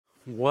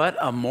What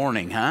a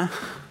morning, huh?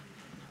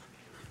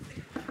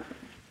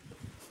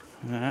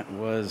 That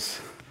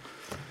was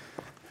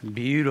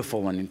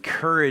beautiful and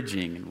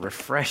encouraging and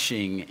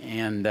refreshing,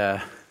 and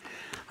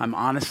I'm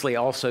honestly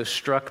also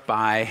struck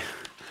by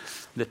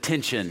the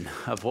tension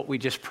of what we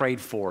just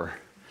prayed for.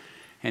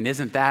 And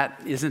isn't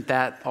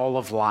that all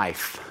of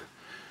life,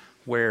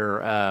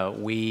 where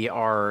we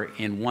are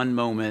in one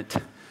moment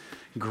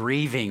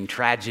grieving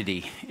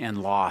tragedy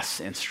and loss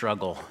and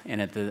struggle, and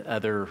at the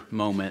other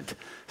moment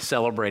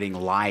celebrating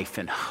life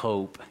and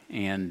hope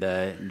and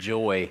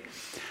joy.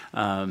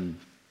 I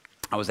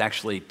was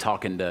actually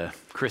talking to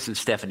Chris and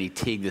Stephanie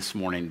Teague this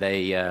morning.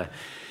 They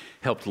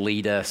helped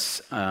lead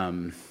us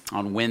on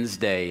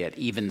Wednesday at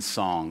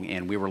Evensong,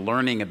 and we were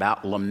learning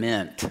about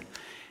lament,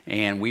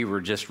 and we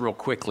were just real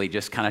quickly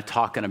just kind of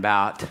talking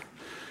about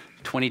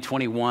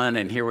 2021,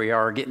 and here we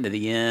are getting to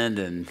the end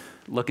and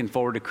looking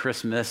forward to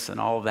Christmas and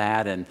all of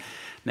that. And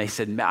they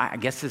said, I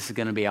guess this is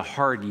going to be a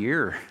hard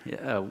year,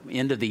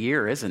 end of the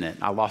year, isn't it?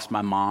 I lost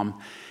my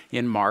mom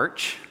in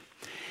March.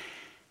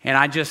 And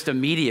I just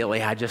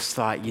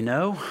thought,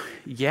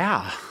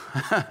 yeah,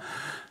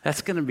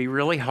 that's going to be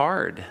really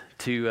hard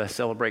to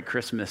celebrate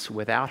Christmas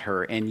without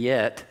her. And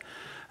yet,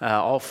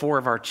 all four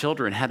of our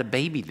children had a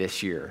baby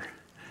this year.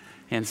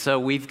 And so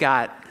we've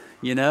got,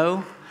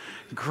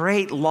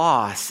 great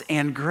loss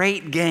and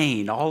great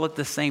gain all at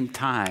the same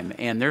time.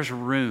 And there's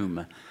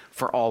room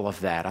for all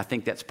of that. I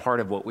think that's part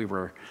of what we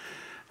were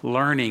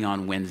learning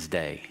on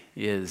Wednesday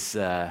is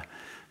that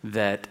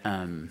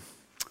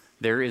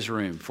there is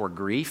room for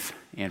grief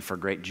and for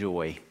great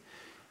joy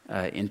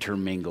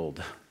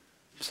intermingled.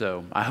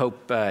 So I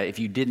hope if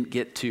you didn't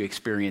get to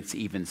experience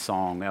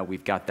Evensong,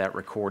 we've got that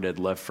recorded.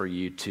 Love for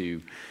you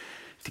to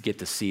get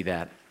to see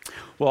that.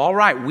 Well, all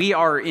right, we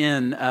are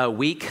in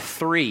week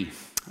 3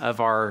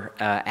 of our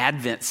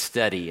Advent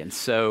study. And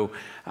so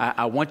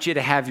I want you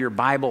to have your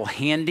Bible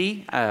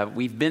handy.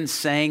 We've been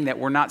saying that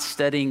we're not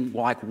studying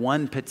like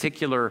one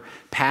particular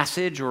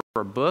passage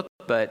or book,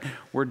 but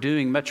we're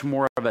doing much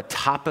more of a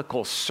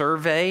topical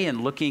survey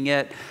and looking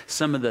at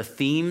some of the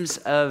themes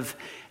of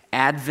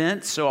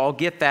Advent. So I'll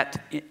get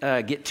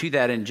to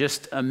that in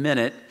just a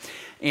minute.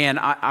 And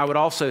I would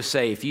also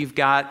say, if you've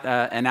got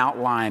an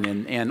outline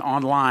and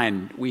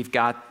online, we've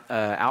got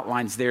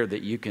outlines there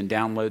that you can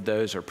download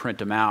those or print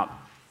them out.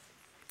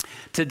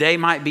 Today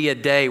might be a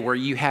day where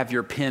you have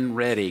your pen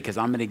ready, because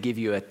I'm going to give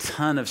you a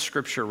ton of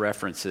scripture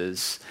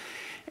references.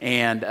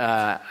 And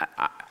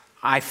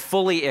I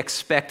fully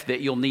expect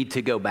that you'll need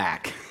to go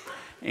back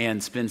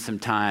and spend some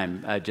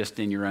time just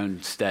in your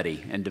own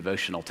study and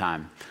devotional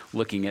time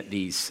looking at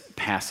these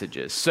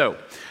passages. So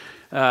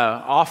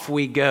off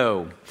we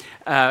go.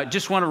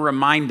 Just want to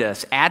remind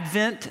us,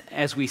 Advent,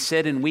 as we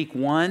said in week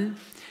 1,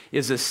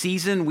 is a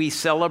season we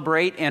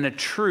celebrate and a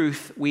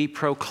truth we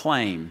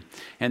proclaim.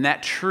 And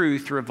that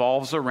truth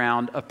revolves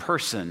around a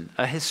person,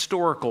 a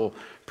historical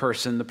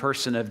person, the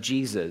person of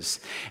Jesus.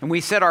 And we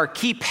said our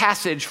key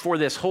passage for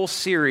this whole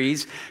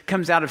series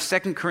comes out of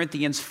 2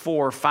 Corinthians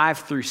 4, 5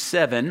 through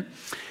 7.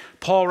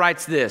 Paul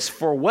writes this,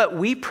 "For what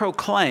we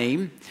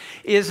proclaim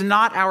is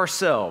not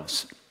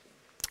ourselves,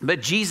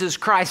 but Jesus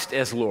Christ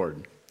as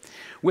Lord,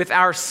 with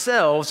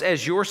ourselves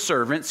as your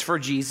servants for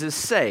Jesus'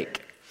 sake.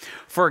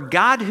 For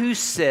God, who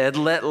said,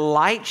 'Let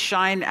light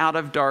shine out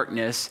of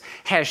darkness,'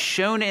 has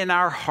shone in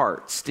our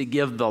hearts to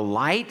give the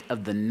light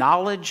of the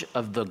knowledge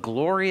of the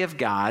glory of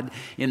God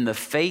in the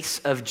face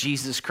of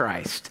Jesus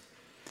Christ.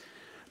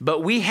 But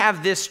we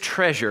have this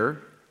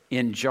treasure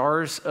in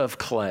jars of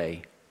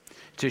clay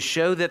to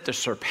show that the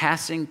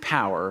surpassing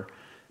power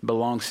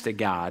belongs to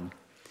God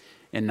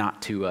and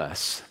not to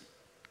us."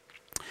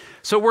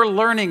 So we're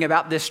learning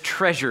about this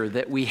treasure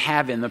that we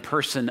have in the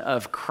person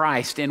of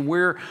Christ, and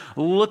we're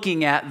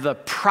looking at the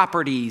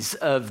properties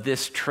of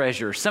this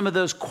treasure, some of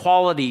those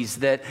qualities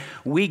that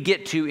we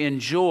get to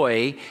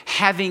enjoy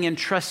having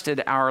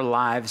entrusted our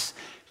lives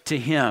to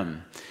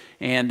Him.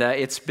 And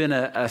it's been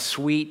a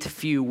sweet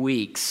few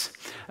weeks.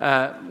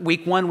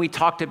 Week 1, we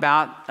talked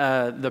about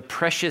the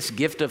precious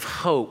gift of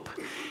hope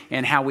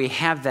and how we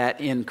have that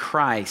in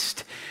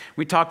Christ.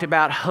 We talked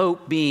about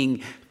hope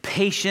being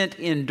patient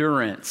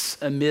endurance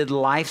amid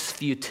life's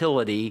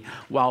futility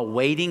while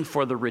waiting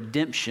for the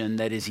redemption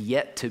that is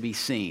yet to be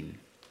seen.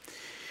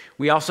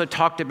 We also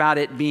talked about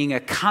it being a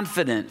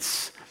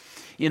confidence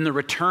in the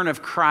return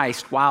of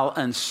Christ while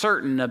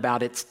uncertain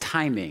about its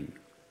timing.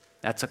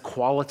 That's a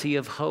quality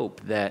of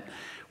hope that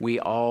we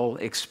all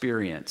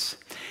experience.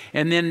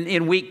 And then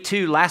in week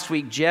 2, last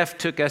week, Jeff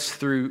took us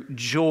through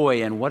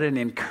joy, and what an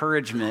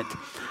encouragement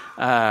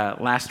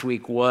last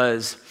week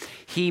was.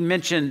 He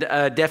mentioned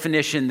a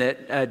definition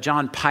that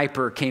John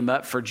Piper came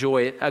up for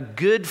joy, a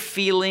good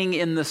feeling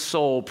in the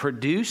soul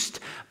produced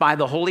by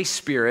the Holy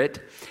Spirit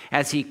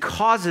as He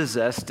causes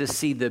us to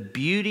see the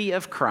beauty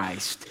of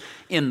Christ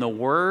in the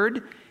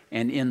Word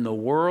and in the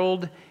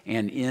world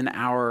and in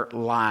our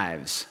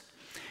lives.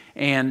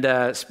 And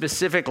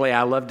specifically,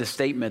 I loved a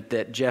statement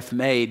that Jeff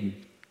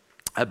made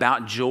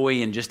about joy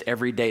in just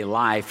everyday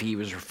life, he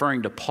was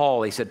referring to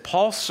Paul. He said,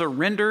 Paul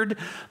surrendered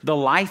the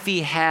life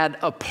he had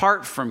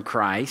apart from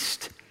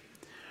Christ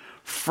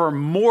for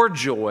more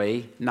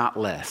joy, not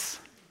less.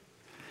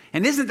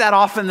 And isn't that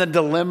often the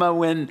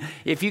dilemma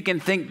if you can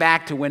think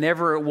back to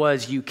whenever it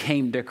was you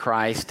came to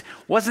Christ,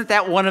 wasn't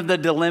that one of the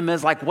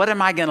dilemmas? Like, what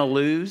am I going to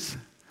lose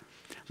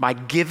by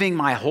giving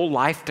my whole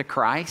life to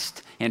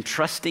Christ and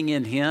trusting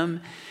in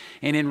him?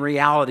 And in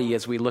reality,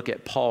 as we look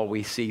at Paul,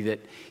 we see that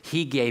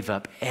he gave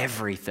up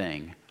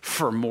everything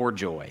for more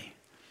joy,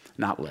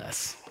 not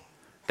less.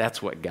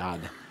 That's what God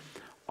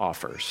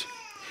offers.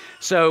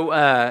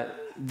 So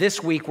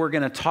this week, we're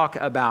going to talk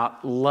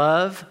about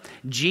love.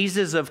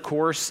 Jesus, of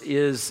course,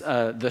 is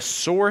the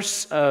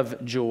source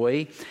of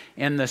joy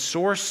and the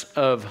source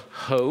of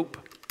hope.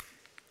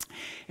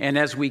 And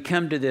as we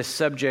come to this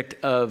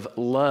subject of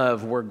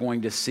love, we're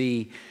going to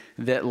see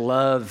that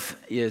love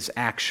is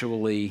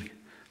actually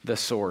the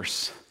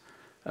source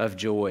of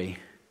joy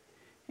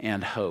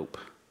and hope.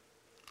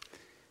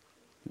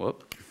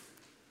 Whoop.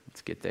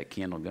 Let's get that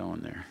candle going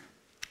there.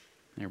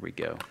 There we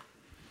go.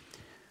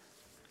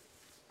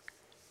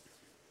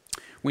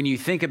 When you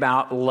think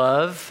about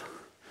love,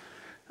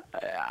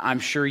 I'm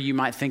sure you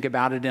might think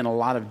about it in a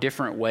lot of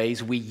different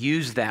ways. We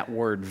use that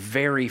word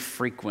very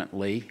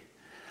frequently,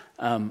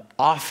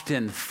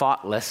 often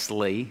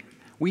thoughtlessly.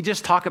 We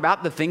just talk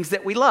about the things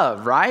that we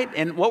love, right?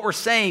 And what we're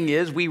saying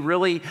is we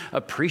really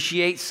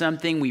appreciate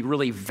something, we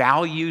really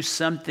value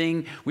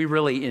something, we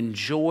really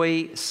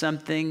enjoy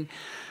something.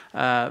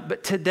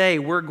 But today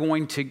we're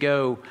going to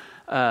go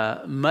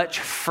much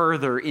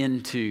further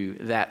into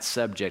that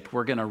subject.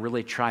 We're going to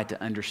really try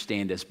to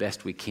understand as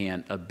best we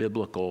can a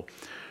biblical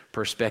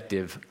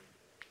perspective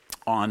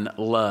on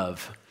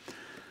love.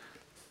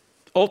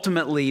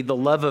 Ultimately, the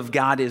love of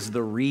God is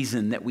the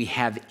reason that we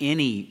have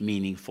any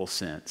meaningful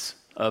sense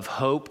of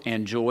hope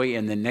and joy.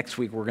 And then next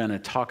week, we're going to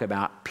talk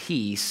about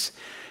peace.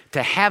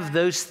 To have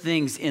those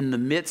things in the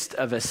midst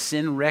of a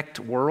sin-wrecked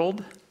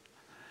world,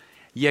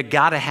 you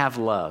got to have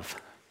love.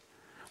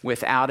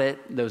 Without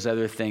it, those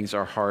other things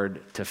are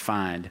hard to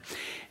find.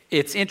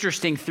 It's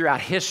interesting,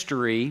 throughout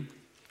history,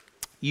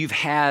 you've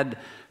had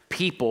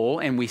people,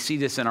 and we see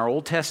this in our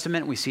Old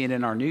Testament, we see it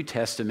in our New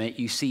Testament,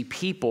 you see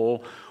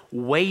people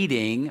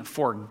waiting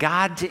for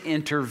God to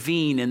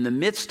intervene in the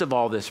midst of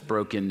all this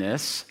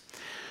brokenness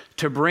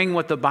to bring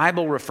what the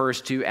Bible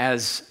refers to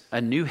as a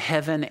new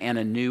heaven and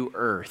a new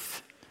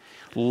earth.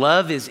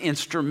 Love is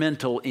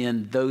instrumental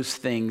in those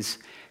things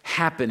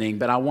happening,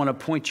 but I want to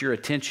point your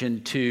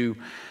attention to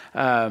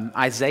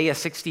Isaiah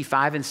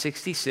 65 and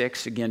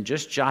 66. Again,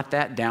 just jot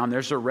that down.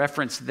 There's a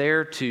reference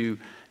there to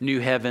new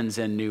heavens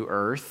and new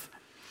earth.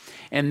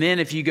 And then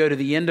if you go to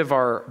the end of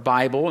our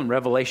Bible in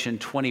Revelation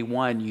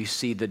 21, you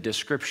see the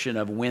description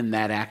of when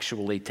that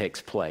actually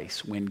takes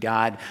place, when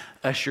God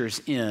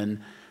ushers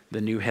in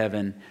the new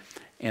heaven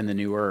and the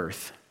new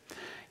earth.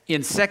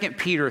 In 2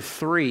 Peter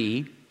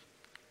 3,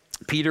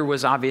 Peter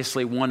was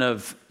obviously one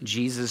of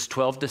Jesus'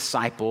 12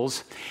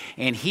 disciples,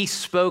 and he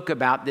spoke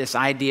about this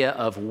idea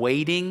of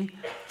waiting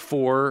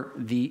for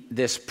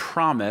this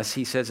promise.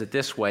 He says it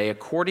this way: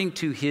 according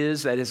to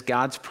that is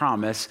God's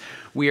promise,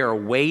 we are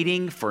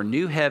waiting for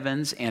new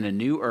heavens and a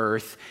new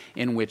earth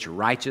in which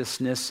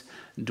righteousness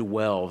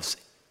dwells.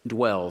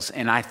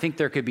 And I think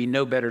there could be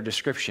no better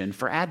description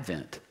for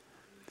Advent.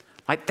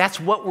 Like, that's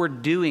what we're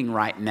doing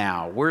right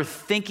now. We're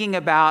thinking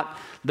about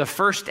the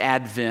first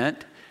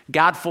Advent,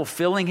 God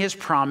fulfilling his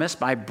promise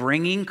by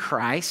bringing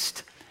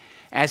Christ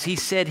as he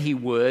said he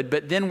would,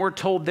 but then we're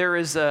told there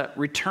is a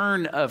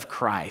return of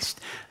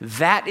Christ.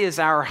 That is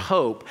our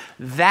hope.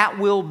 That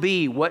will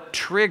be what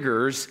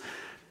triggers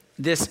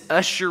this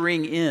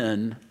ushering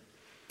in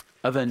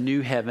of a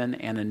new heaven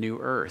and a new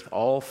earth,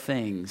 all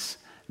things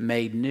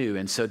made new.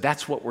 And so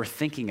that's what we're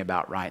thinking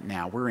about right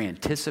now. We're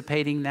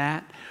anticipating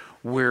that.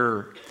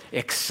 We're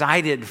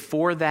excited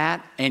for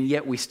that, and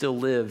yet we still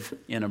live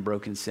in a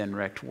broken,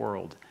 sin-wrecked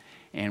world,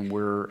 and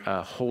we're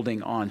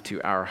holding on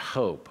to our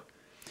hope.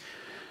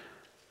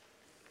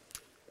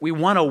 We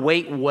want to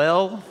wait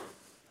well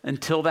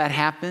until that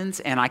happens,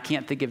 and I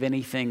can't think of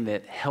anything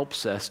that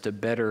helps us to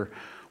better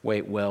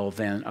wait well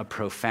than a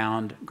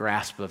profound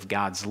grasp of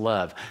God's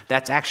love.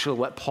 That's actually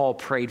what Paul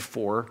prayed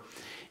for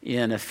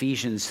in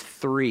Ephesians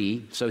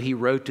 3. So he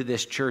wrote to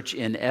this church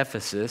in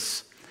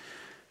Ephesus.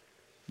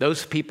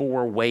 Those people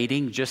were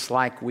waiting just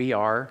like we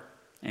are,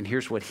 and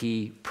here's what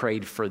he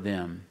prayed for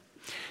them: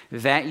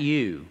 that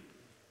you,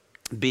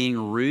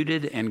 being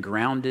rooted and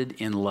grounded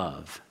in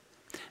love,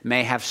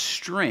 may have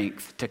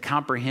strength to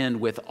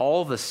comprehend with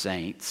all the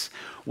saints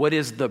what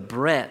is the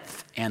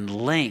breadth and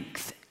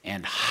length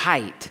and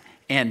height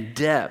and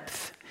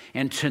depth,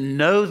 and to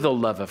know the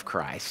love of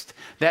Christ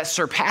that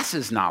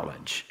surpasses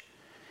knowledge,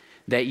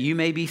 that you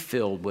may be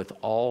filled with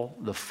all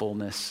the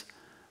fullness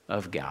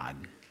of God.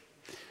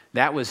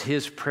 That was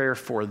his prayer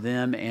for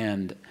them,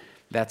 and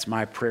that's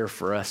my prayer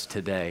for us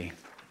today.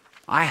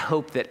 I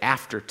hope that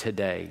after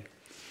today,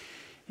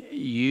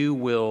 you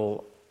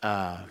will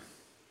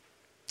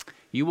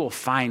you will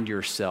find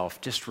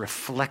yourself just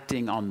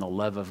reflecting on the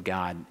love of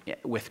God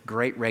with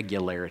great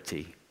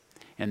regularity.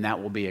 And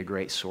that will be a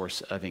great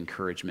source of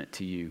encouragement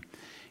to you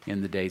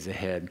in the days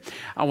ahead.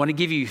 I want to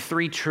give you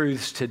 3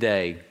 truths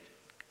today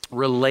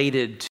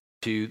related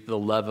to the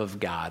love of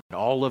God,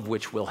 all of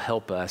which will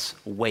help us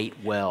wait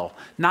well,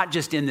 not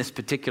just in this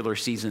particular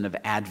season of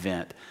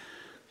Advent,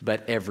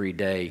 but every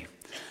day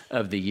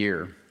of the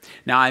year.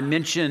 Now, I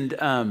mentioned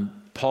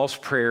Paul's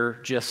prayer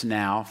just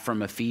now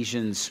from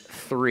Ephesians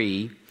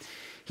 3.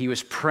 He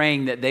was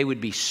praying that they would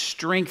be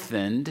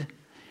strengthened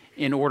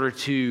in order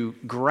to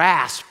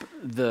grasp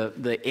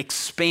the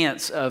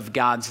expanse of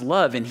God's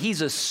love. And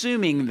he's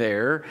assuming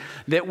there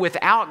that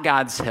without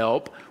God's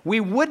help, we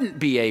wouldn't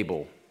be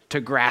able to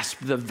grasp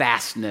the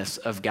vastness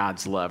of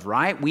God's love,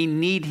 right? We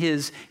need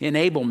his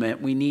enablement.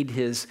 We need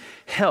his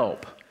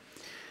help.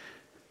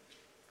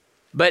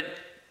 But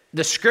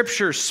the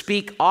scriptures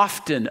speak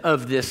often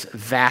of this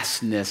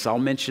vastness. I'll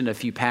mention a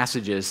few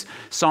passages.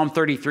 Psalm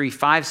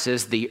 33:5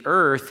 says, "The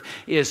earth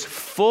is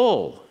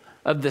full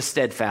of the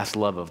steadfast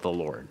love of the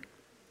Lord."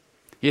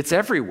 It's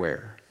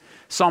everywhere.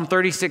 Psalm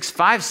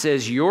 36:5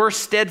 says, "Your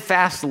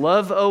steadfast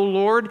love, O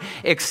Lord,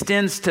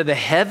 extends to the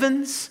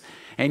heavens,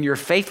 and your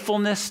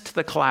faithfulness to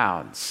the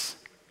clouds."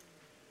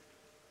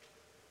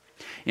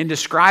 In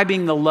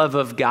describing the love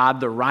of God,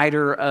 the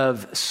writer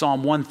of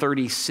Psalm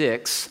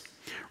 136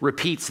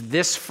 repeats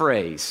this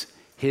phrase,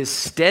 "His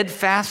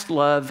steadfast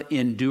love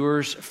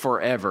endures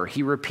forever."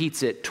 He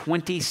repeats it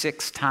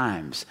 26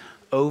 times,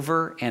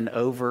 over and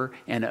over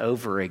and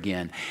over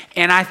again.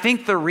 And I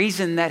think the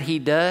reason that he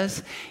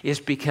does is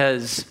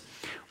because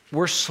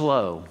we're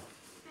slow.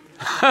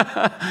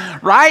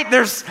 Right?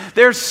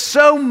 There's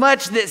so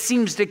much that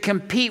seems to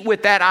compete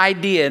with that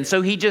idea. And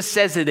so he just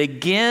says it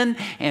again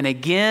and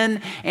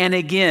again and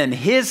again.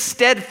 His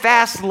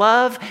steadfast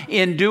love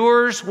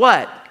endures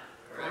what?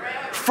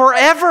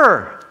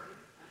 Forever.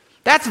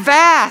 That's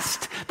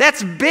vast.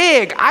 That's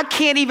big. I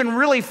can't even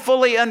really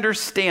fully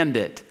understand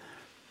it.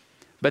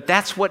 But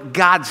that's what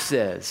God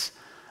says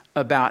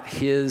about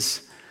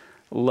his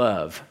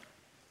love.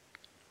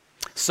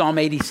 Psalm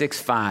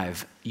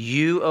 86:5,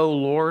 "You, O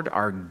Lord,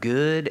 are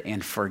good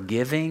and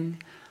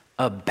forgiving,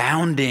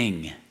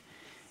 abounding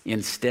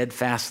in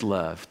steadfast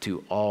love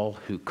to all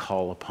who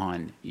call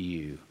upon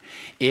you."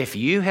 If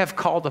you have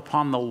called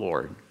upon the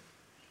Lord,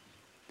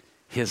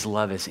 his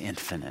love is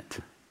infinite.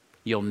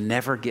 You'll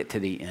never get to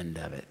the end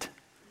of it.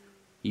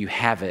 You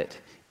have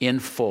it in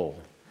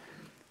full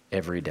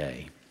every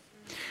day.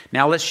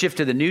 Now let's shift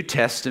to the New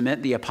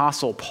Testament. The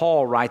Apostle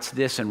Paul writes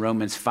this in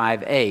Romans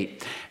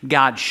 5:8.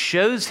 God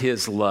shows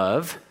his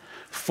love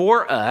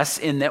for us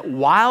in that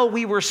while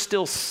we were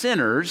still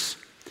sinners,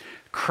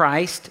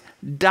 Christ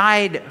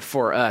died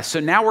for us. So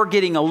now we're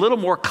getting a little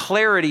more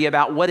clarity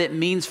about what it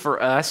means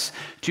for us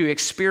to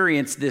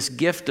experience this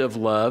gift of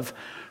love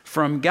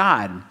from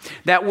God.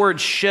 That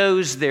word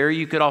 "shows" there,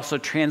 you could also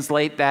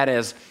translate that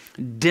as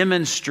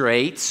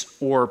demonstrates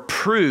or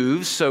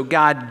proves. So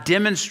God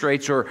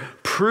demonstrates or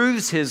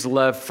proves his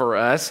love for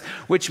us,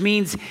 which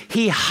means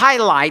he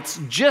highlights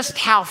just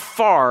how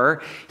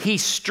far he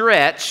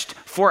stretched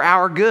for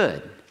our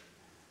good.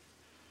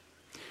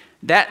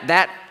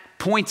 That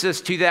points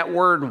us to that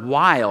word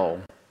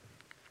 "while."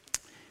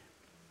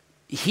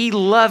 He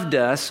loved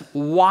us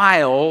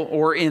while,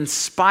 or in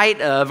spite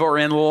of, or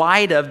in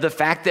light of the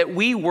fact that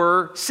we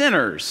were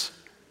sinners.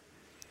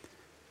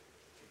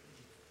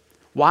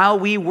 While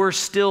we were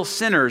still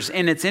sinners.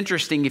 And it's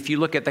interesting, if you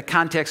look at the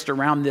context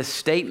around this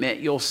statement,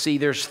 you'll see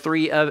there's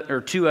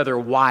two other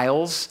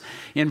whiles.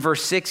 In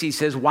verse 6, he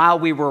says, "While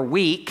we were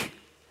weak."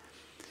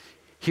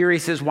 Here he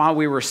says, "While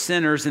we were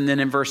sinners." And then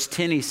in verse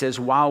 10, he says,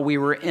 "While we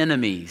were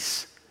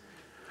enemies."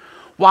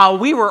 While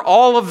we were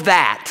all of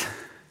that,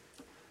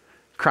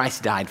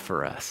 Christ died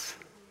for us.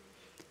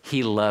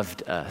 He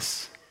loved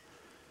us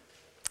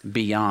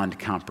beyond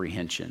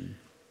comprehension.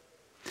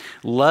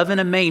 Love in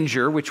a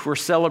manger, which we're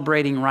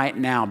celebrating right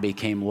now,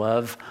 became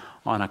love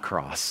on a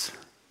cross.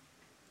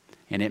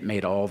 And it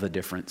made all the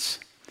difference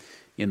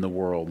in the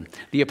world.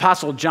 The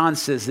Apostle John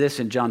says this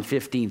in John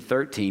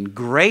 15:13,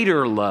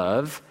 "Greater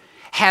love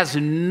has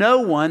no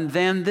one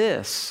than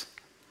this,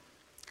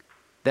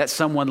 that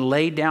someone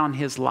laid down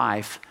his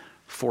life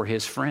for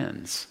his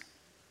friends."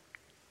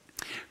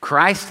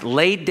 Christ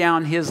laid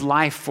down his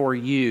life for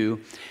you,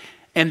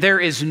 and there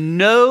is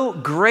no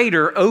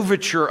greater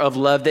overture of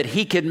love that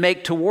he could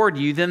make toward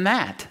you than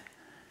that.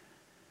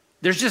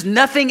 There's just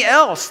nothing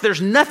else.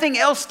 There's nothing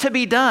else to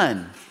be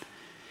done.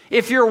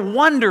 If you're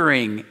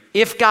wondering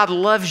if God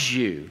loves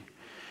you,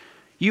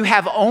 you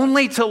have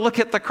only to look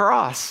at the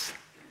cross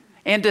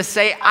and to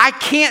say, "I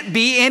can't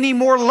be any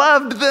more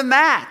loved than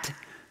that."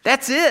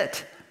 That's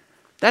it.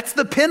 That's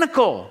the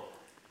pinnacle.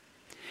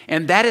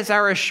 And that is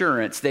our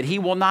assurance that he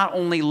will not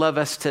only love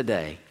us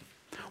today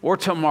or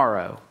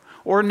tomorrow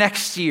or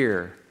next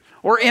year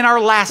or in our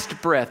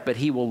last breath, but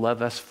he will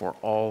love us for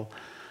all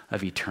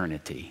of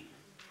eternity.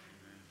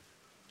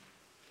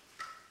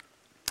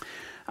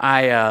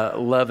 I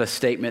love a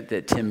statement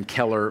that Tim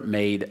Keller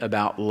made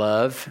about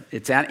love.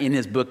 It's out in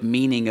his book,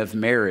 Meaning of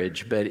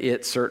Marriage, but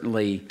it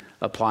certainly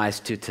applies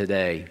to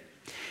today.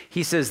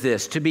 He says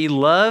this: to be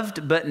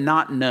loved but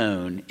not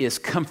known is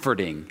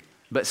comforting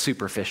but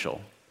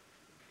superficial.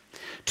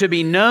 To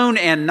be known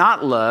and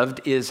not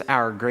loved is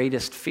our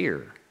greatest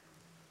fear.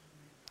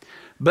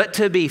 But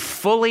to be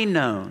fully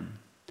known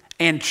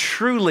and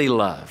truly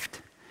loved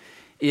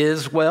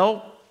is,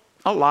 well,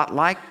 a lot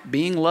like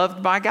being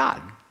loved by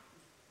God.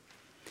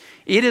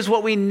 It is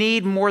what we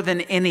need more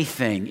than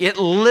anything. It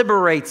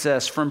liberates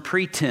us from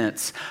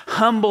pretense,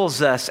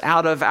 humbles us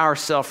out of our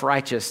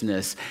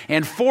self-righteousness,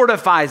 and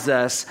fortifies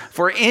us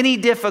for any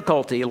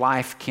difficulty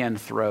life can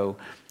throw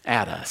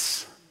at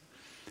us.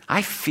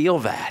 I feel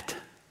that.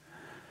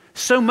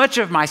 So much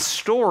of my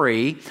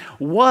story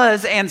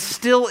was and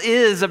still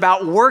is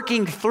about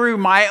working through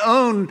my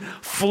own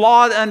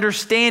flawed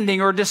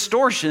understanding or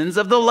distortions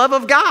of the love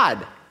of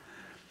God.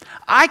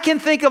 I can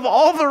think of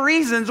all the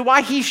reasons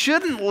why he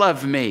shouldn't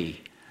love me.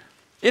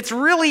 It's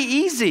really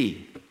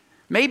easy.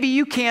 Maybe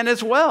you can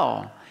as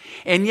well.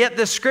 And yet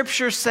the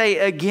scriptures say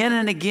again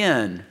and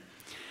again,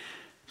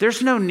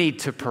 there's no need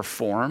to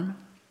perform,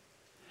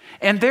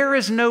 and there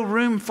is no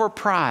room for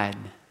pride.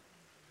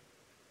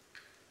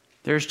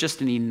 There's just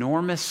an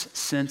enormous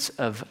sense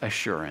of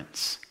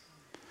assurance,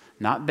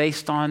 not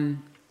based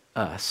on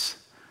us,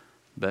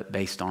 but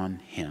based on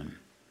him.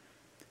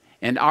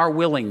 And our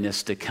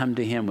willingness to come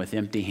to him with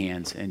empty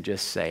hands and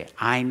just say,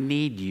 I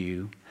need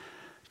you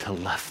to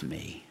love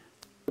me.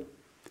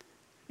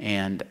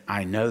 And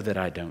I know that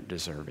I don't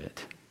deserve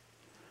it,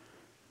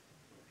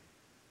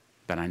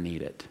 but I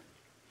need it.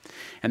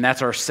 And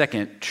that's our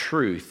second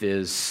truth,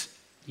 is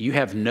you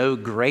have no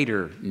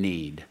greater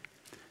need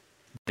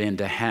than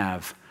to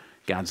have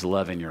God's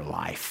love in your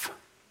life.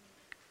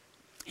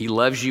 He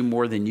loves you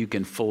more than you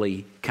can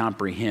fully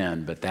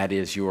comprehend, but that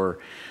is your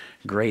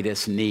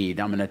greatest need.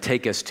 I'm going to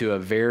take us to a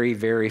very,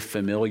 very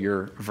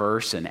familiar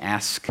verse and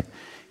ask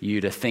you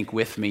to think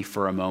with me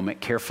for a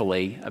moment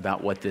carefully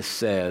about what this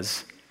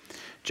says.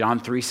 John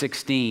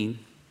 3:16,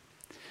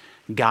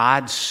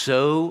 God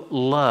so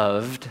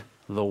loved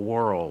the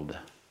world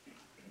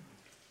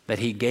that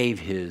he gave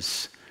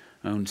his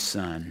own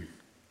son,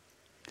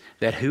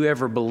 that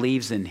whoever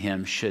believes in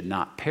him should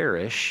not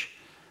perish,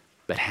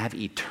 but have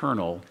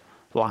eternal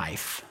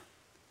life.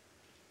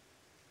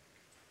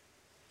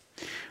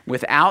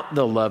 Without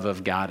the love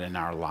of God in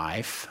our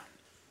life,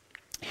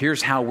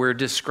 here's how we're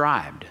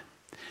described: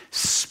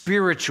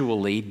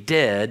 spiritually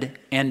dead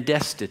and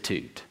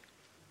destitute.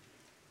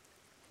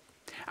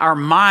 Our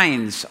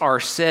minds are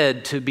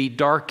said to be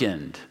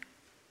darkened,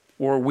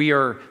 or we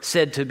are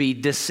said to be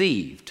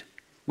deceived.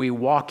 We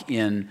walk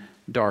in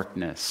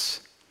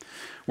darkness.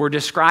 We're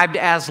described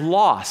as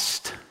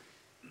lost,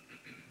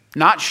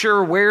 not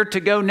sure where to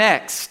go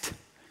next,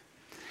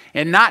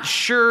 and not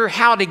sure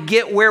how to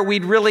get where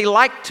we'd really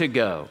like to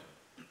go.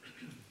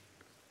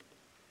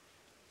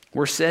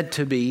 We're said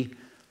to be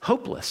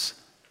hopeless.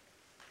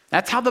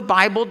 That's how the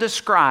Bible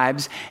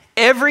describes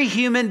every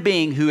human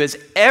being who has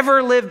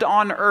ever lived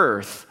on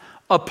earth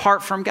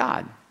apart from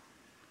God,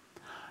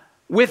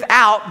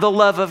 without the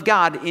love of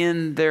God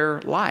in their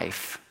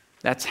life.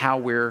 That's how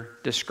we're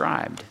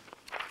described.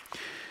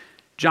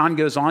 John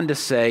goes on to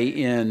say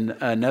in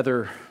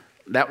another,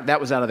 that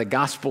was out of the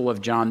Gospel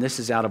of John. This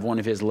is out of one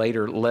of his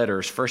later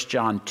letters, 1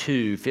 John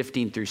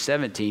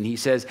 2:15-17. He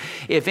says,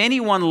 if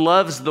anyone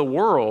loves the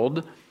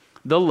world,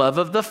 the love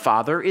of the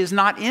Father is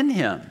not in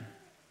him.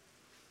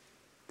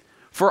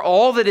 For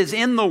all that is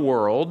in the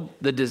world,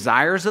 the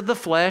desires of the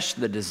flesh,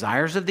 the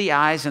desires of the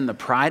eyes, and the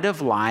pride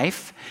of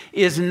life,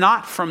 is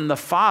not from the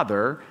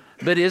Father,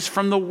 but is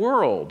from the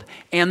world.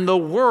 And the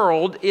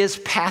world is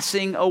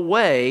passing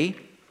away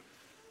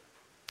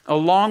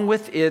along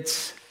with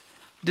its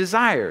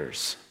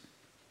desires.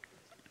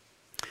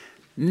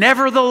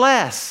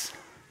 Nevertheless,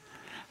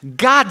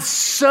 God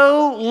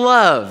so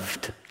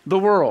loved the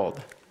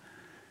world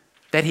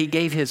that he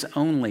gave his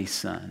only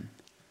Son,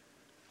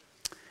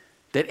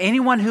 that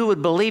anyone who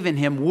would believe in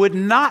him would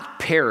not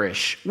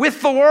perish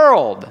with the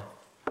world,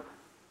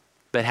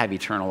 but have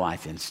eternal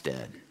life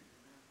instead.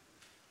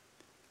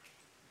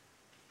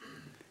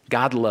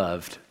 God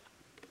loved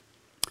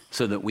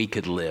so that we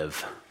could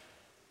live.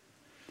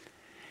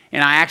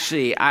 And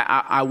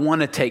I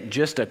want to take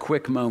just a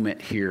quick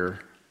moment here.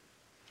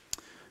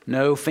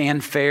 No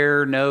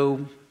fanfare,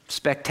 no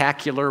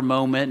spectacular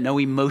moment, no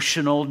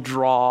emotional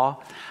draw.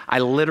 I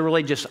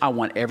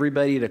want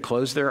everybody to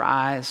close their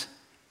eyes,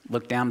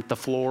 look down at the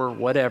floor,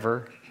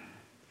 whatever.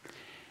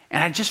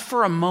 And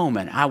for a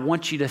moment, I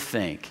want you to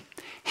think,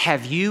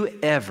 have you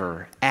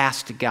ever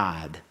asked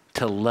God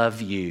to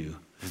love you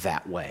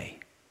that way?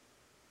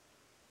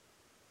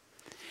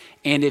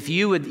 And if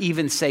you would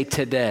even say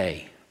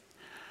today,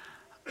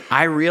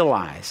 I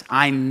realize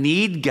I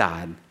need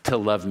God to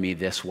love me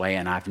this way,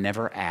 and I've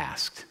never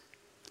asked,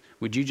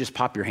 would you just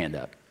pop your hand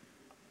up?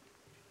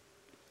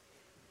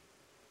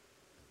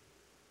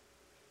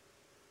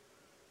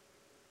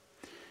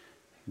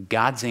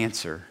 God's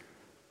answer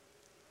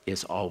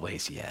is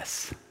always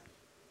yes.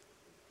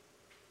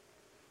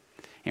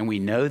 And we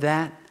know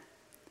that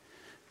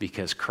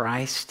because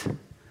Christ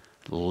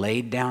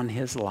laid down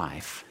his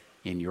life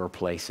in your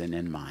place and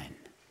in mine.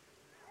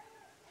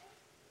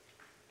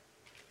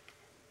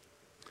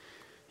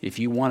 If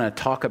you want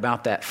to talk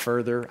about that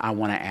further, I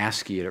want to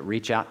ask you to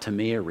reach out to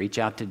me or reach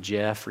out to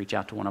Jeff, reach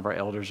out to one of our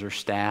elders or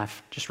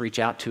staff. Just reach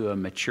out to a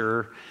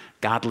mature,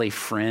 godly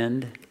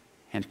friend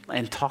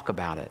and talk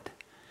about it.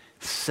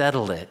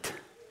 Settle it.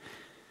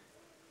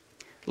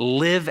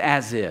 Live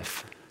as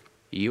if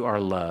you are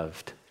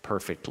loved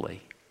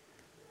perfectly.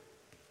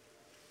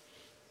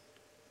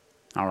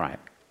 All right,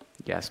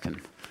 you guys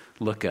can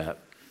look up.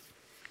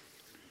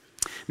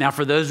 Now,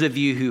 for those of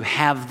you who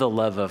have the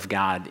love of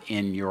God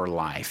in your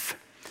life,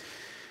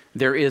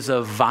 there is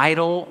a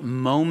vital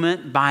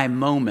moment by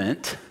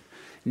moment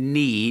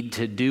need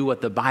to do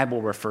what the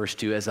Bible refers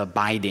to as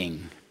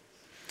abiding.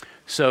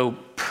 So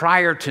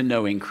prior to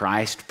knowing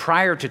Christ,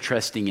 prior to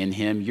trusting in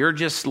him, you're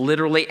just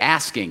literally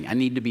asking, I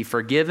need to be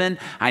forgiven.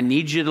 I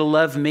need you to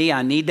love me.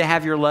 I need to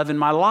have your love in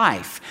my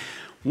life.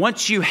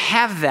 Once you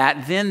have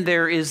that, then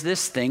there is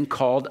this thing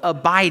called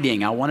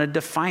abiding. I want to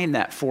define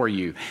that for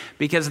you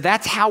because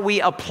that's how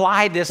we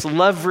apply this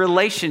love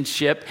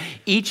relationship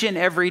each and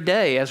every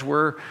day as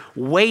we're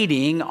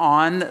waiting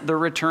on the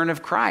return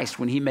of Christ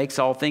when he makes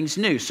all things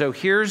new. So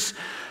here's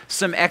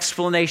some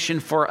explanation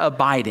for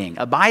abiding.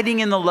 Abiding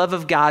in the love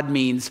of God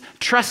means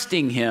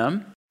trusting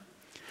him,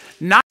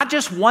 not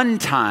just one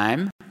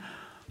time,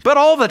 but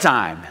all the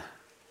time.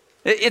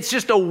 It's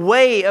just a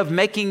way of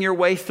making your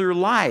way through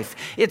life.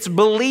 It's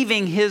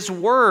believing his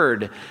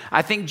word.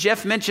 I think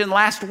Jeff mentioned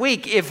last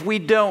week, if we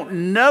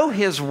don't know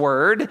his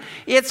word,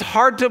 it's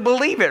hard to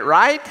believe it,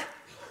 right?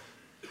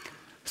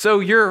 So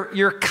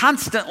you're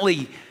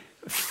constantly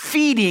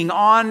feeding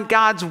on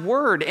God's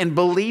word and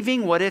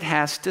believing what it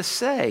has to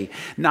say.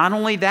 Not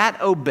only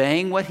that,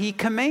 obeying what he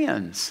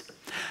commands.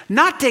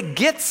 Not to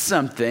get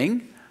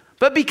something,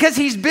 but because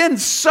he's been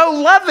so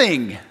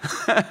loving.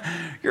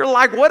 You're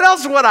like, what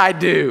else would I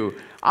do?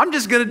 I'm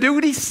just going to do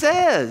what he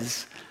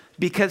says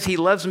because he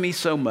loves me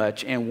so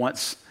much and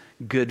wants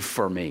good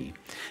for me.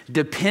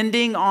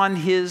 Depending on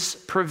his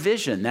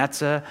provision,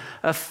 that's a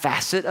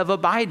facet of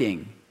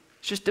abiding.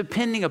 It's just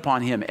depending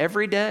upon him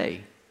every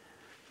day.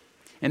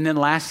 And then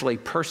lastly,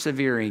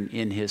 persevering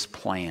in his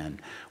plan.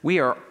 We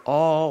are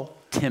all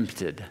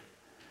tempted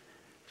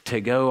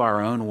to go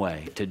our own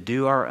way, to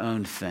do our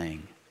own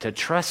thing, to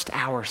trust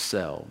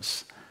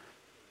ourselves.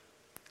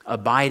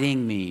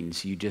 Abiding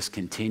means you just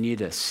continue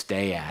to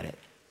stay at it.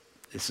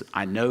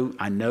 I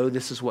know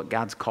this is what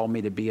God's called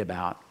me to be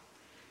about,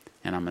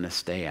 and I'm going to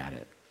stay at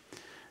it.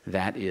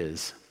 That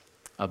is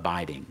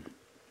abiding.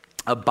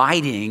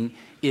 Abiding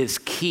is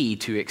key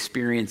to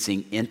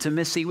experiencing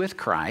intimacy with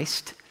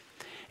Christ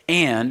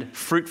and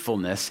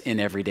fruitfulness in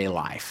everyday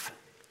life.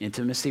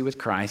 Intimacy with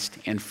Christ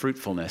and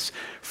fruitfulness.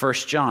 1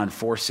 John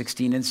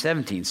 4:16 and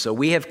 17. So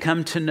we have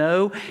come to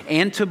know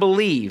and to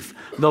believe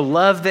the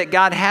love that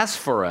God has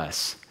for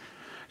us.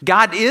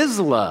 God is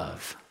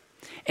love.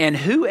 And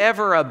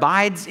whoever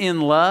abides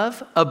in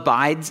love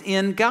abides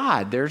in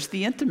God. There's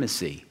the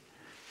intimacy.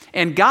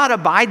 And God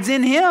abides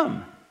in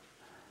him.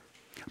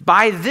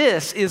 By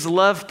this is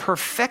love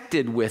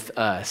perfected with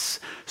us,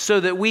 so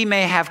that we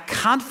may have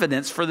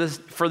confidence for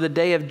the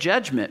day of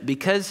judgment.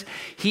 Because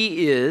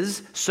he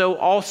is, so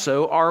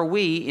also are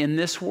we in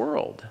this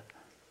world.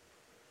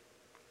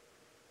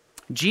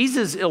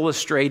 Jesus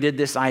illustrated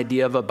this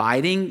idea of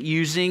abiding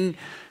using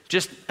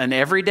just an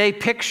everyday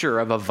picture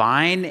of a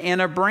vine and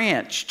a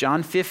branch.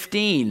 John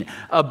 15,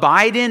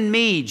 abide in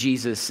me,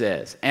 Jesus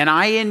says, and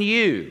I in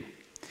you,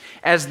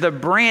 as the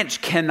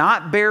branch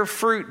cannot bear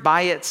fruit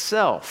by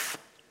itself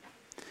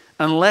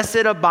unless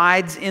it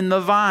abides in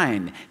the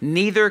vine.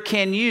 Neither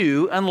can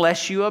you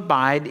unless you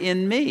abide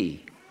in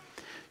me.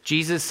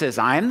 Jesus says,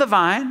 I am the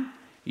vine,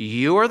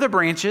 you are the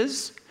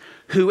branches.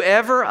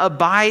 Whoever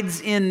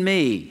abides in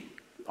me,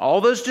 all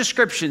those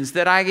descriptions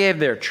that I gave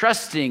there,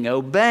 trusting,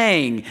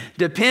 obeying,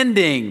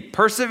 depending,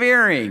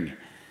 persevering.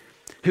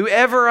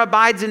 Whoever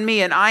abides in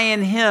me and I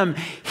in him,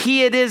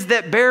 he it is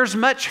that bears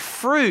much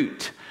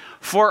fruit.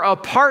 For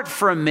apart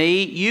from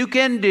me, you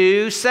can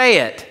do, say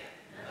it,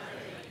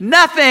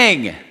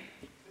 nothing.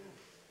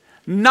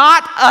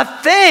 Not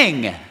a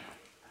thing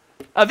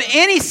of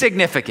any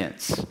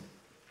significance.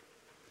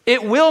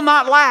 It will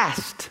not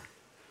last.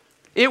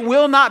 It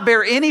will not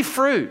bear any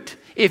fruit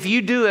if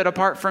you do it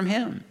apart from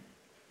him.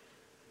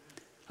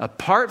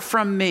 Apart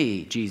from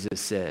me, Jesus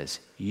says,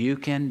 you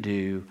can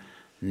do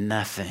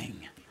nothing.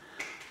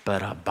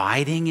 But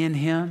abiding in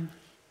him,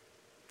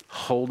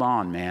 hold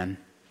on, man.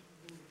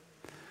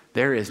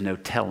 There is no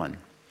telling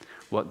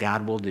what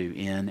God will do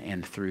in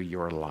and through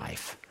your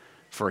life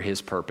for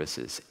his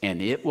purposes.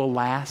 And it will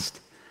last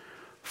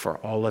for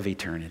all of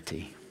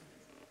eternity.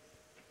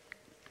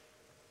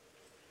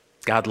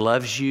 God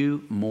loves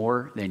you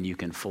more than you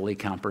can fully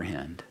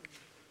comprehend.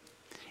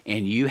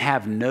 And you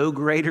have no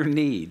greater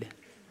need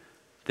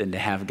than to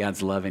have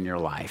God's love in your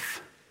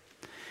life.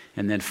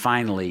 And then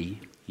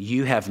finally,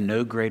 you have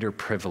no greater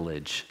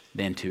privilege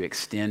than to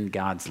extend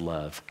God's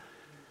love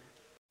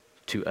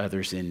to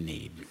others in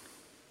need.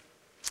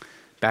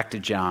 Back to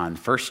John,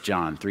 1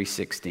 John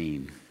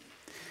 3:16.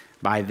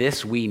 By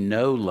this we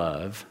know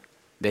love,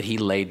 that he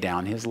laid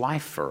down his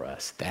life for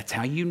us. That's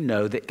how you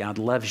know that God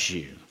loves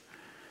you.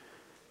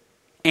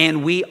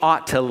 And we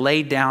ought to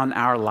lay down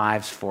our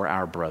lives for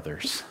our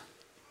brothers.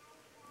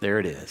 There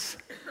it is.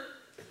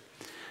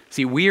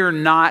 See, we are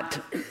not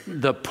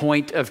the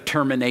point of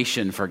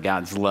termination for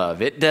God's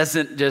love. It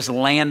doesn't just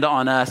land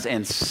on us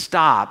and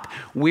stop.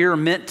 We're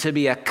meant to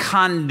be a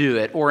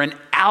conduit or an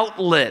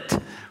outlet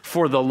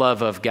for the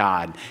love of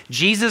God.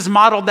 Jesus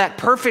modeled that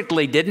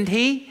perfectly, didn't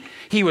he?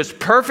 He was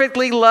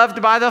perfectly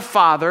loved by the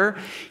Father.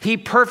 He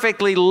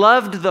perfectly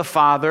loved the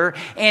Father,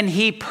 and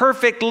he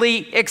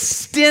perfectly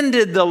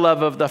extended the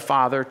love of the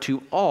Father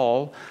to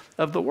all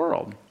of the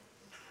world.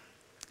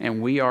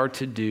 And we are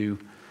to do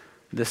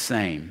the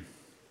same.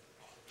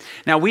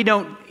 Now, we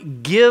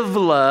don't give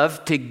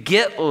love to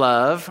get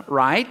love,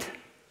 right?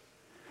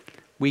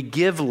 We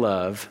give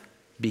love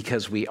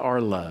because we are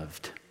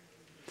loved.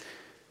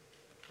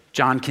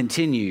 John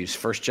continues,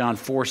 1 John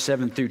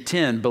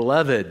 4:7-10,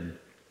 Beloved,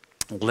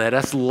 let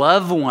us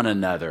love one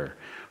another,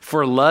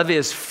 for love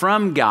is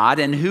from God,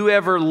 and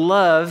whoever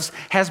loves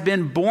has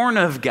been born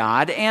of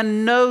God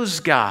and knows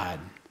God.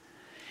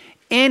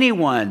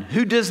 Anyone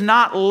who does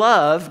not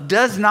love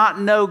does not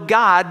know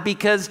God,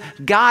 because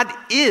God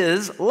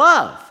is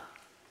love.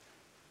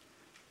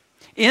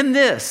 In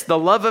this, the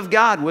love of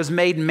God was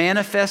made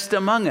manifest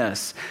among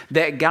us,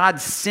 that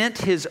God sent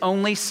his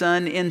only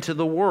Son into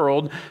the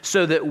world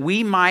so that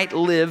we might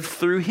live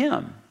through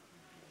him.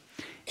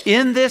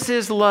 In this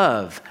is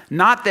love,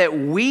 not that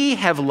we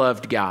have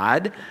loved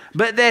God,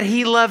 but that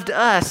he loved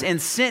us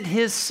and sent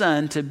his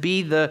Son to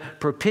be the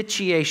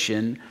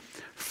propitiation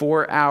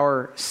for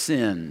our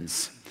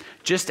sins.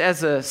 Just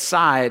as a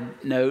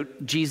side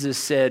note, Jesus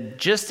said,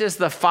 just as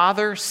the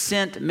Father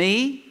sent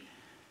me,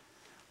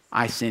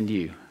 I send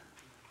you.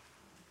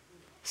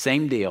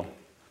 Same deal.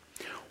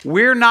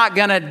 We're not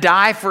going to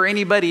die for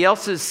anybody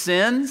else's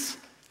sins,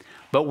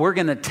 but we're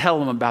going to tell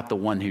them about the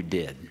one who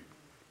did.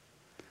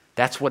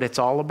 That's what it's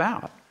all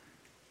about.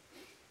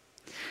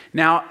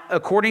 Now,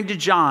 according to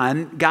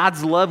John,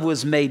 God's love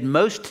was made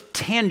most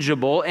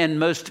tangible and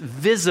most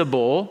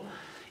visible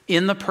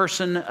in the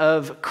person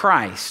of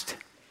Christ.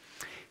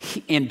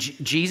 And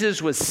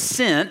Jesus was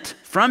sent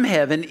from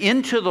heaven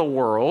into the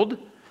world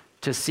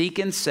to seek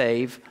and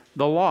save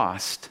the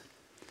lost.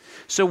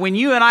 So when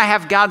you and I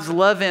have God's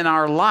love in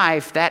our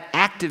life, that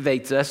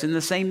activates us in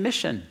the same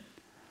mission.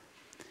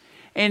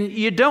 And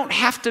you don't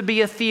have to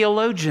be a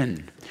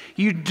theologian.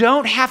 You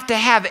don't have to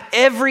have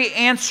every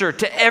answer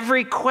to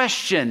every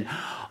question.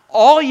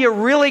 All you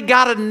really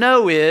got to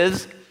know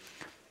is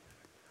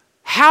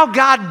how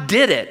God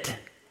did it.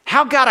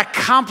 How God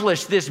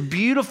accomplished this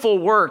beautiful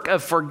work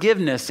of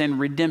forgiveness and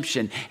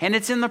redemption. And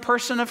it's in the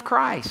person of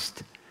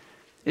Christ.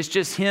 It's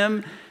just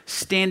him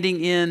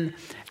standing in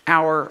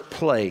our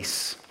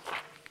place.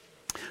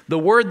 The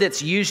word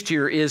that's used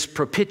here is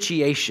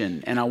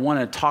propitiation, and I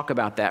want to talk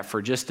about that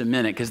for just a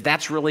minute, because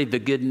that's really the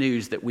good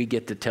news that we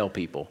get to tell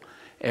people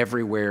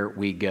everywhere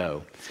we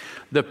go.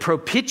 The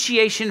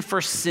propitiation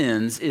for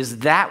sins is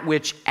that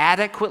which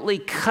adequately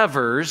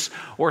covers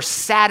or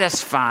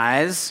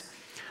satisfies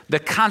the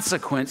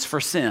consequence for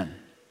sin.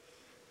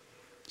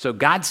 So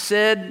God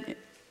said,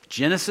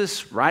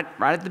 Genesis, right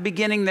at the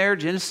beginning there,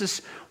 Genesis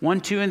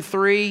 1, 2, and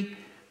 3,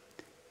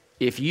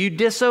 if you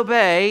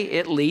disobey,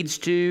 it leads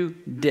to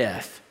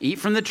death. Eat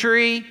from the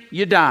tree,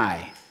 you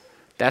die.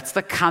 That's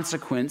the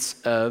consequence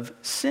of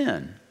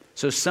sin.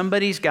 So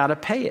somebody's got to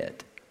pay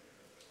it.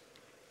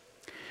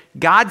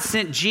 God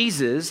sent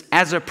Jesus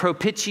as a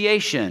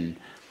propitiation,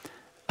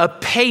 a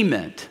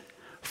payment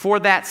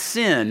for that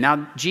sin.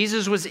 Now,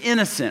 Jesus was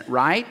innocent,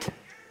 right?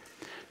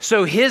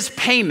 So his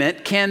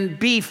payment can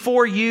be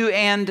for you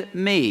and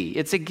me.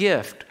 It's a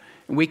gift.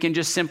 We can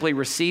just simply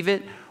receive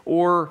it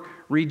or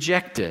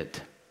reject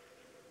it.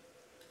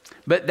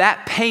 But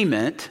that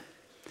payment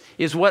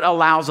is what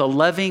allows a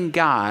loving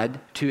God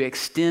to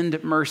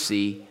extend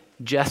mercy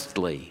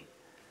justly,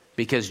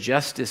 because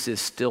justice is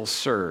still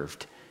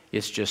served.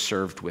 It's just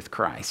served with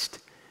Christ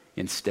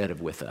instead of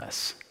with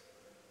us.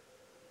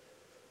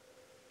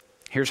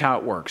 Here's how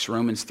it works.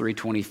 Romans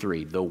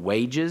 3:23. The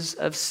wages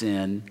of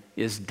sin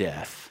is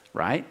death,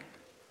 right?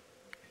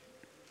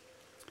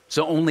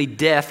 So only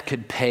death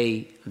could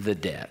pay the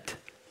debt.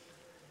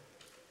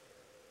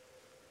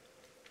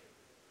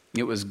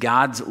 It was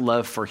God's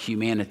love for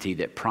humanity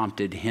that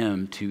prompted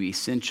him to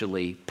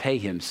essentially pay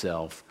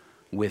himself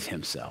with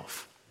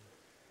himself.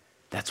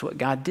 That's what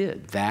God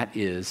did. That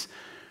is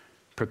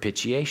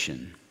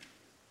propitiation.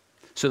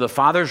 So the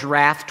Father's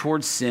wrath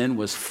towards sin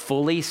was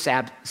fully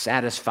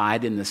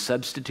satisfied in the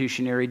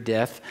substitutionary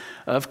death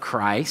of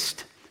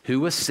Christ, who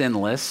was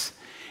sinless,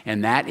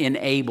 and that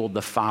enabled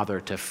the Father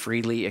to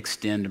freely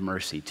extend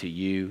mercy to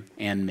you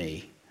and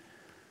me,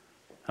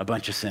 a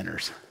bunch of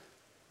sinners,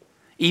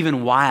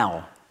 even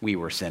while we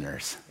were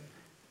sinners.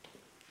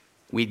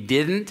 We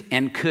didn't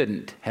and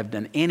couldn't have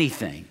done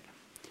anything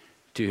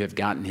to have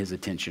gotten his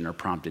attention or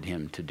prompted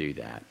him to do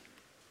that.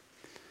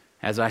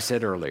 As I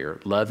said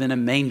earlier, love in a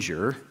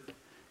manger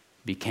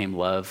became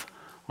love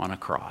on a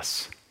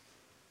cross.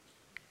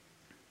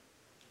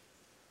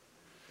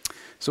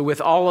 So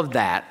with all of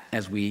that,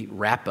 as we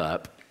wrap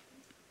up,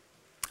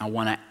 I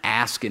want to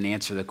ask and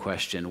answer the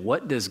question,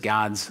 what does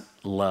God's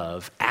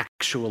love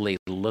actually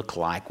look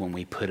like when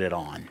we put it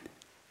on?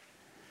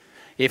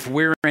 If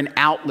we're an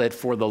outlet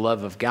for the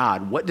love of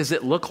God, what does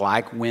it look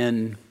like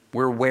when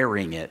we're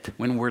wearing it,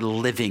 when we're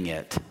living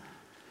it?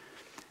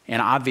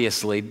 And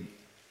obviously,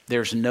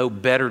 there's no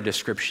better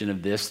description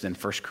of this than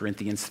 1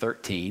 Corinthians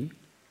 13.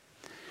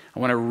 I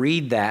want to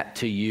read that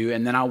to you,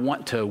 and then I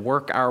want to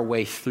work our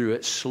way through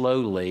it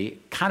slowly,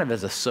 kind of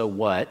as a so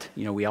what.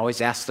 You know, we always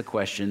ask the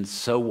question,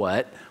 so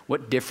what?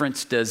 What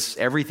difference does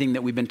everything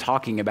that we've been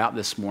talking about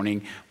this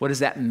morning, what does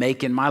that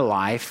make in my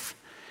life?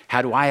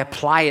 How do I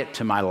apply it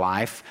to my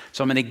life?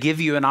 So I'm going to give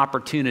you an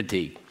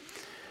opportunity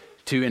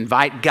to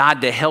invite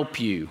God to help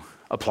you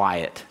apply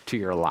it to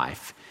your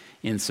life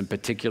in some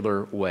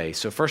particular way.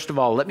 So first of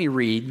all, let me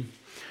read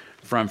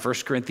from 1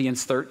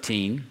 Corinthians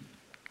 13,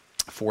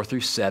 4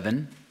 through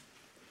 7.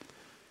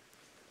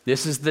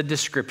 This is the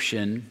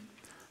description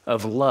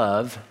of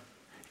love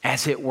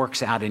as it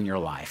works out in your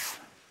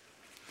life.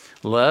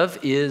 Love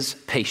is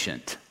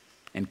patient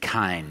and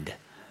kind.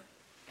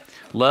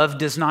 Love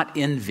does not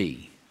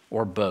envy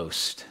or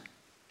boast.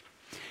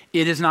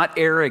 It is not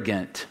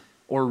arrogant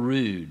or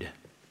rude.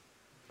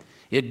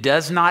 It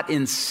does not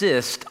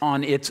insist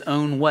on its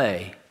own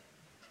way.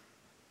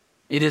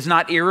 It is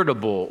not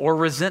irritable or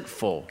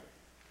resentful.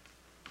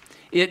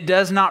 It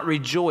does not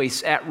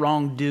rejoice at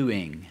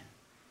wrongdoing,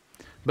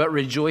 but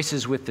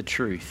rejoices with the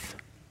truth.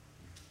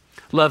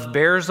 Love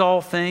bears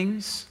all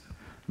things,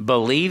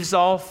 believes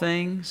all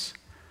things,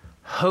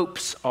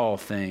 hopes all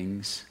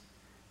things,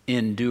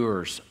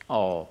 endures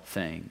all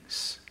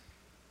things.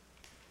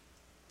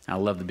 I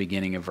love the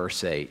beginning of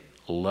verse 8.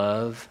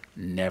 Love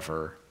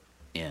never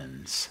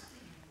ends.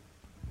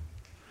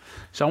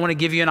 So I want to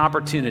give you an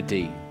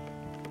opportunity.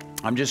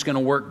 I'm just going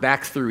to work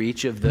back through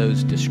each of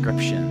those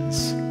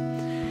descriptions.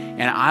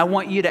 And I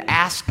want you to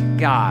ask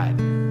God,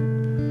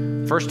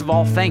 first of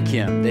all, thank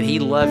Him that He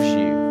loves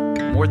you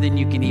more than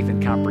you can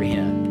even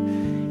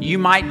comprehend. You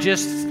might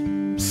just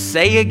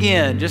say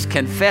again, just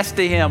confess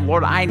to Him,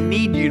 Lord, I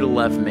need you to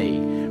love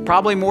me,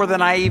 probably more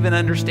than I even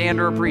understand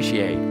or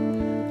appreciate.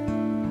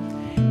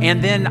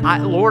 And then,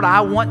 Lord, I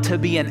want to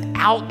be an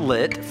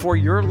outlet for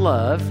your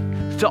love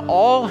to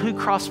all who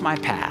cross my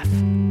path.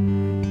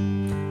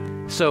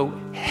 So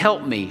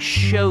help me,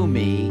 show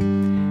me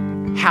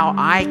how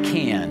I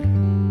can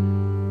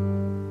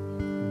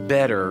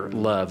better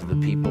love the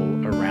people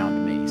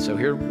around me. So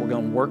here we're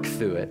going to work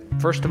through it.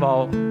 First of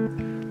all,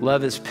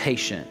 love is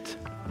patient,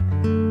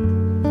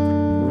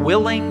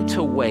 willing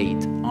to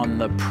wait on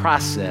the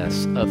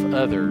process of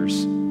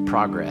others'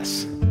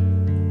 progress.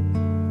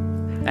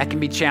 That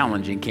can be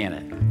challenging, can't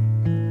it?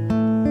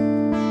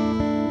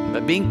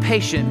 But being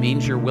patient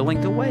means you're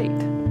willing to wait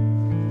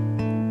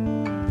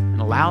and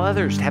allow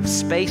others to have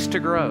space to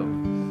grow.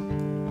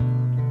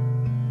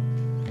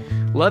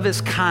 Love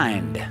is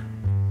kind.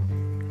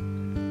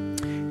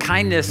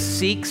 Kindness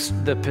seeks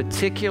the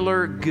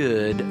particular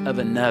good of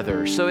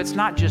another. So it's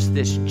not just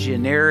this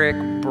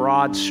generic,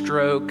 broad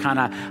stroke kind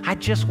of, I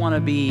just want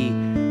to be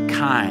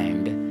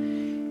kind.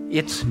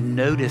 It's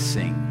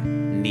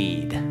noticing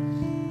need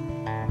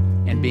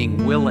and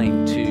being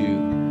willing to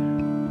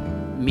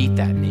meet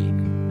that need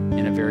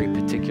in a very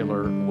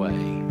particular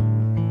way.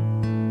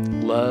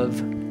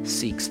 Love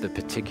seeks the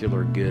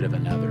particular good of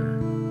another.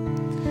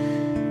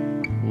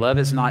 Love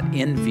is not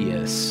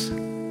envious.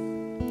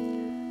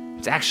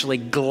 It's actually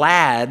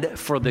glad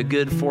for the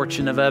good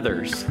fortune of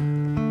others.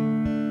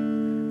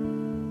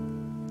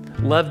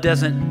 Love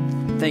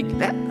doesn't think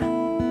that,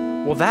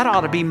 well, that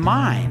ought to be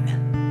mine.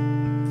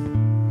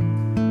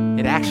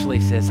 It actually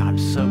says, I'm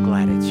so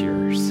glad it's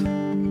yours.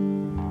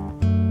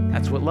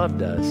 That's what love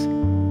does.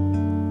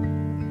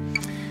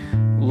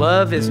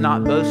 Love is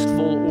not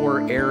boastful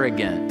or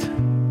arrogant.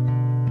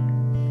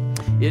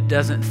 It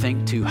doesn't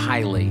think too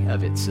highly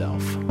of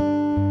itself.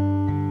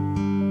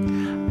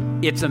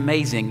 It's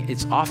amazing.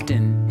 It's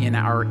often in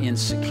our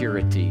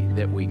insecurity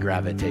that we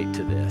gravitate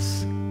to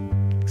this.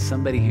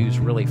 Somebody who's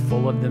really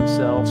full of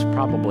themselves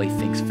probably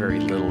thinks very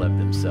little of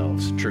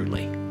themselves,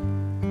 truly.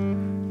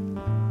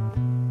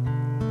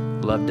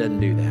 Love doesn't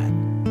do that.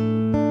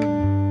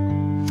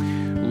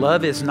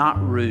 Love is not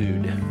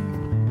rude.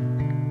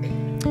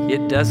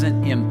 It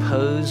doesn't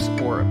impose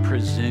or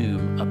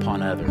presume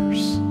upon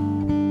others.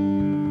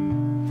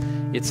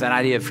 It's that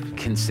idea of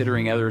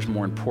considering others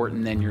more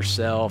important than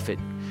yourself.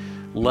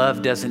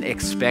 Love doesn't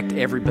expect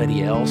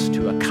everybody else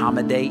to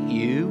accommodate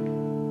you.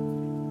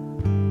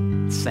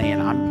 It's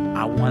saying,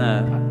 I want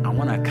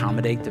to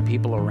accommodate the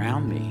people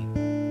around me.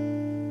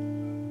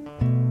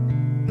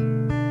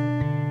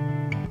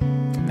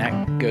 And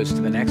that goes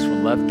to the next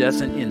one. Love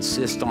doesn't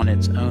insist on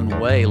its own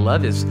way.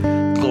 Love is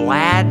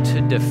glad to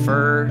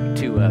defer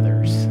to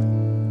others.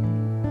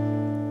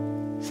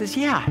 It says,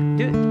 yeah,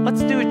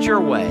 let's do it your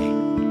way.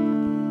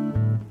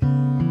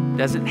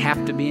 Doesn't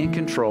have to be in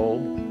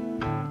control.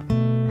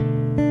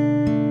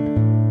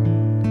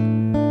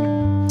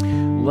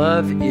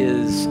 Love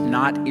is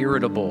not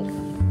irritable.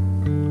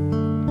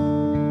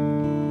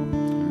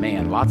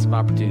 Man, lots of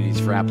opportunities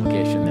for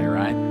application there,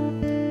 right?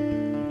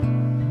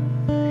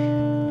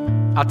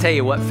 I'll tell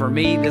you what, for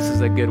me, this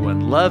is a good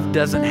one. Love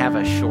doesn't have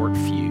a short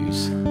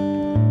fuse,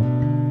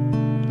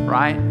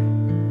 right?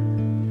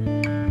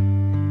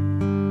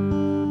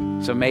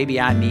 So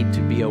maybe I need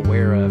to be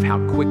aware of how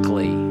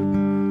quickly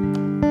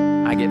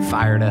I get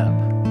fired up.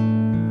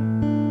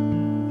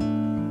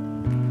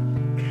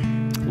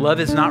 Love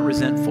is not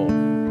resentful.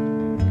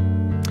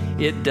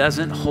 It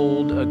doesn't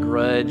hold a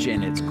grudge,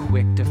 and it's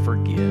quick to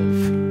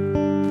forgive.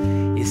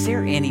 Is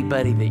there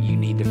anybody that you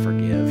need to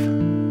forgive?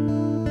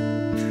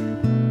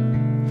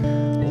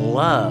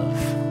 Love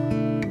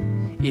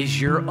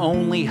is your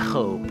only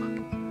hope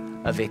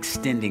of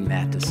extending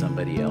that to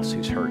somebody else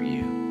who's hurt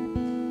you.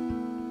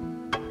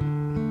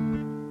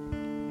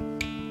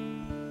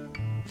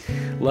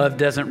 Love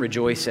doesn't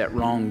rejoice at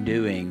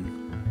wrongdoing.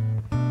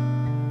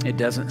 It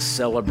doesn't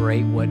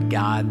celebrate what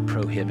God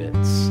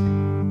prohibits.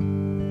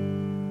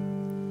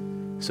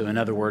 So in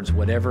other words,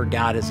 whatever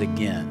God is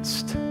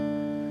against,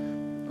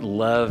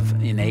 love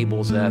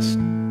enables us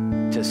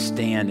to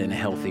stand in a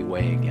healthy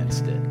way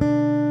against it.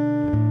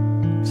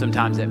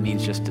 Sometimes that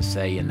means just to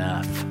say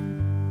enough.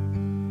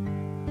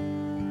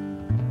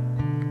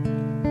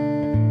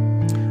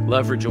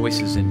 Love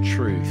rejoices in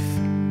truth,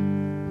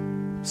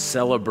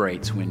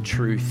 celebrates when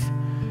truth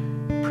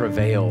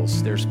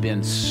prevails. There's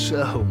been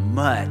so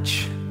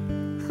much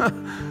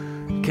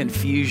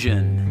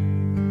confusion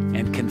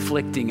and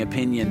conflicting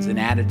opinions and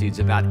attitudes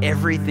about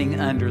everything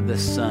under the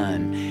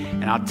sun.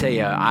 And I'll tell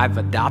you, I've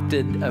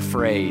adopted a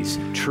phrase: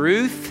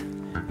 truth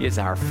is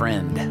our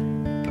friend.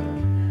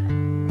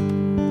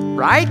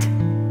 Right?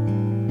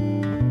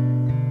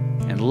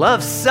 And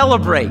love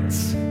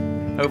celebrates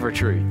over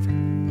truth.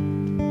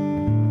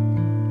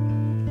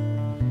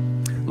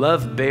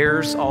 Love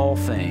bears all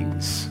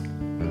things,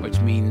 which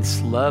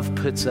means love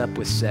puts up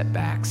with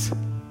setbacks.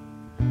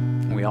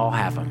 We all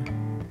have them.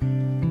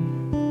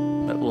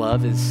 But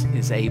love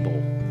is able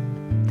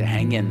to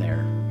hang in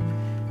there,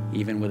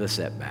 even with a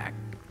setback.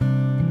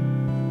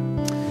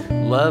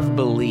 Love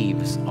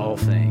believes all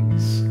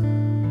things,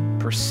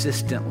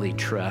 persistently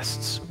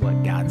trusts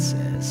what God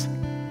says,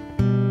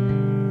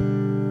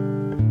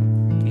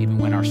 even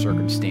when our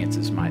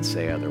circumstances might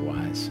say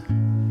otherwise.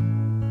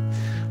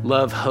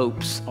 Love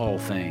hopes all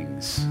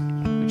things,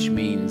 which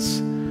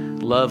means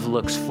love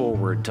looks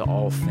forward to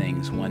all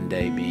things one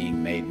day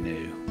being made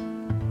new.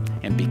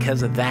 And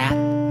because of that,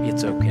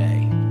 it's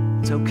okay.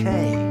 It's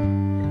okay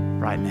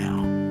right now.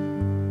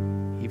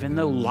 Even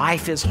though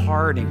life is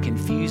hard and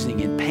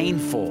confusing and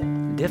painful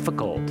and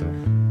difficult,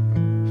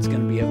 it's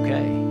going to be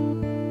okay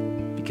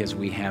because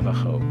we have a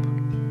hope.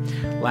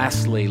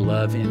 Lastly,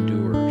 love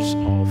endures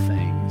all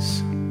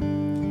things,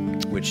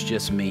 which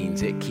just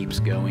means it keeps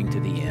going to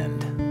the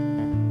end.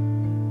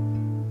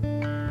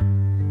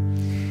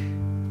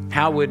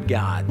 How would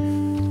God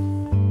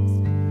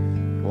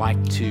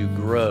like to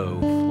grow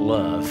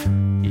love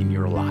in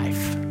your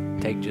life?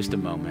 Take just a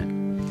moment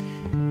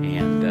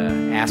and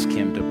ask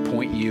Him to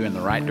point you in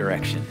the right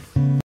direction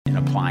in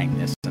applying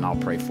this, and I'll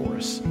pray for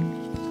us.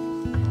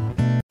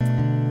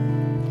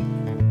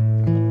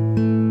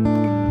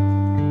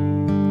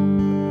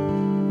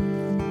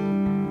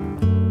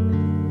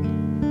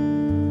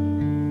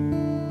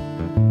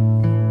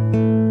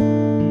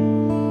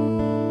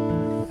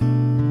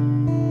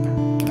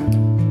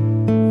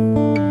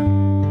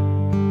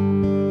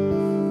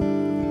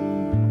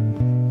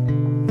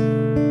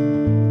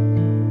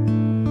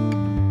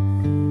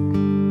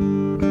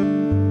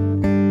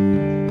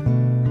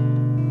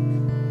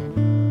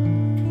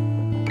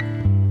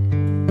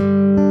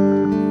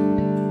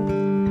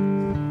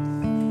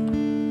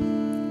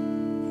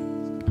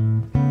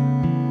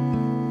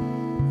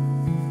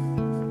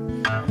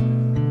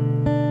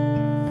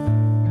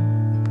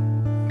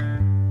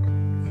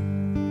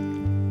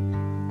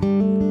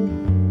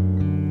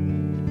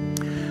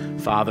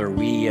 Father,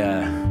 we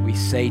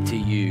say to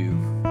you,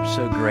 we're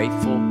so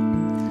grateful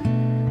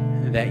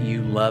that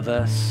you love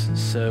us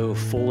so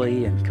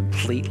fully and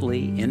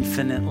completely,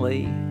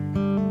 infinitely.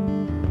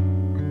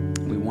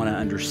 We want to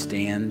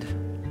understand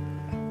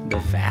the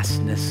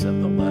vastness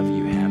of the love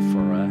you have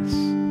for us.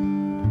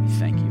 We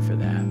thank you for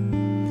that.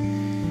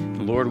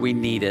 Lord, we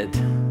need it.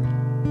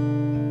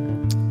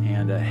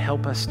 And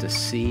help us to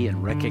see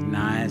and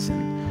recognize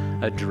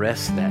and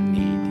address that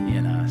need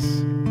in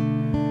us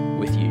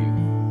with you.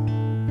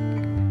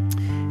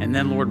 And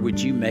then, Lord, would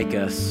you make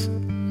us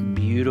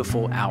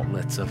beautiful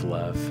outlets of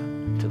love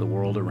to the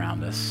world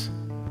around us,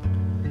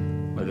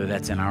 whether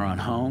that's in our own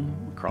home,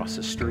 across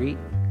the street,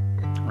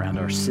 around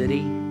our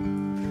city,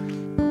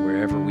 or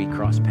wherever we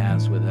cross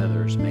paths with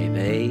others. May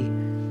they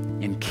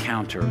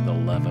encounter the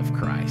love of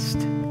Christ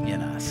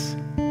in us.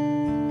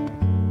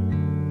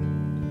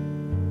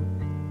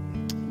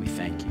 We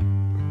thank you.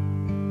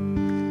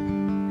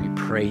 We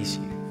praise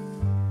you.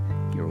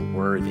 You're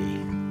worthy.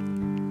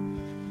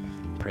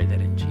 Pray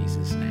that in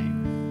Jesus' name.